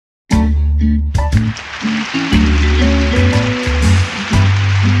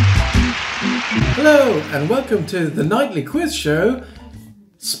Hello and welcome to the nightly quiz show,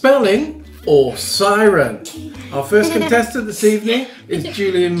 Spelling or Siren. Our first contestant this evening is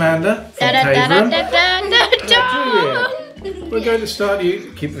Julian Mander from Taveram. Julian, we're going to start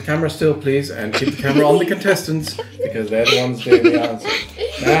you. Keep the camera still, please, and keep the camera on the contestants because they're the ones doing the answers.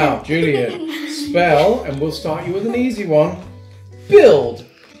 Now, Julian, spell, and we'll start you with an easy one. Build.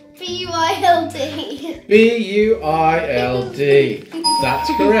 B-U-I-L-D. B-U-I-L-D. That's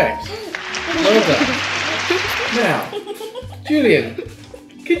correct. Well done. Now, Julian,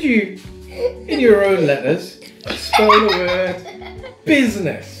 could you, in your own letters, spell the word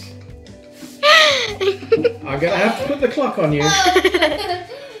business? I'm going to have to put the clock on you.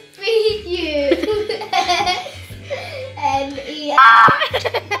 B-U-N-E.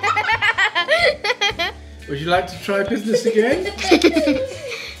 Would you like to try business again?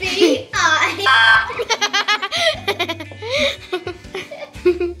 B-I.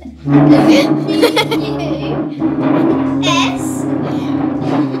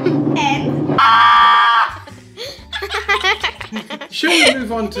 Shall we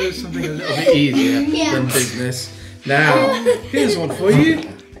move on to something a little bit easier than business? Now, here's one for you.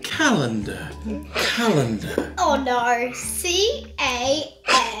 Calendar. Calendar. Oh no. C-A-L.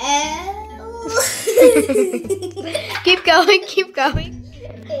 Keep going, keep going.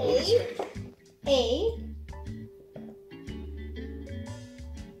 E.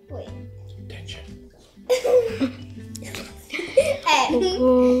 Wait. Attention.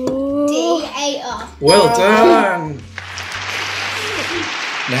 N-D-A-R. Well done.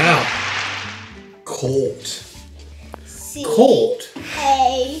 Now, court. C-A-U-G-H-T.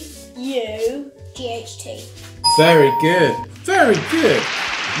 Very good. Very good.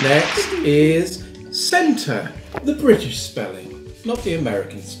 Next is centre. The British spelling, not the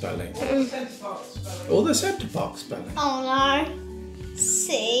American spelling. Or the centre park spelling. Oh no.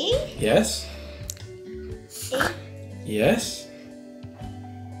 C. Yes. C. Yes.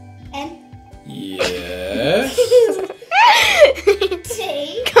 N. Yes.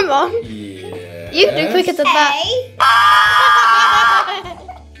 T. Come on. Yes. You can do quicker than that. E.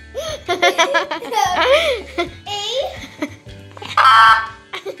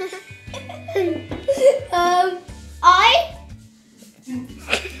 I.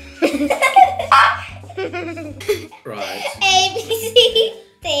 Right. A, B, C, D,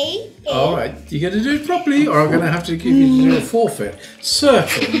 E. All right. You're going to do it properly, or I'm going to have to give you to do a forfeit.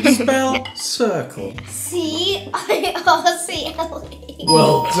 Circle. Spell circle. C-I-R-C-L-E.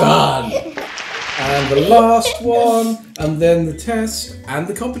 Well done. And the last one, and then the test and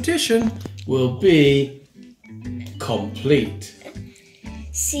the competition will be complete.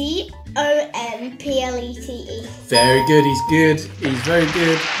 C-O-M-P-L-E-T-E. Very good. He's good. He's very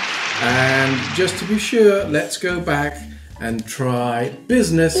good. And just to be sure, let's go back and try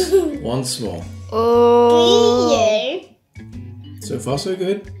business once more. Oh. B-U. So far, so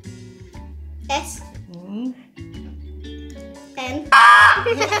good. S. N.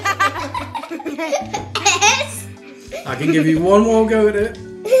 S. I can give you one more go at it.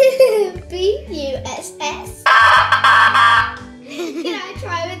 B-U-S-S. Can I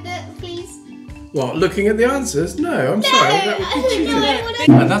try with that, please? What, looking at the answers? No, I'm sorry. That would be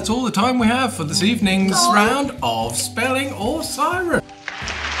cheating. And that's all the time we have for this evening's round of Spelling or Siren.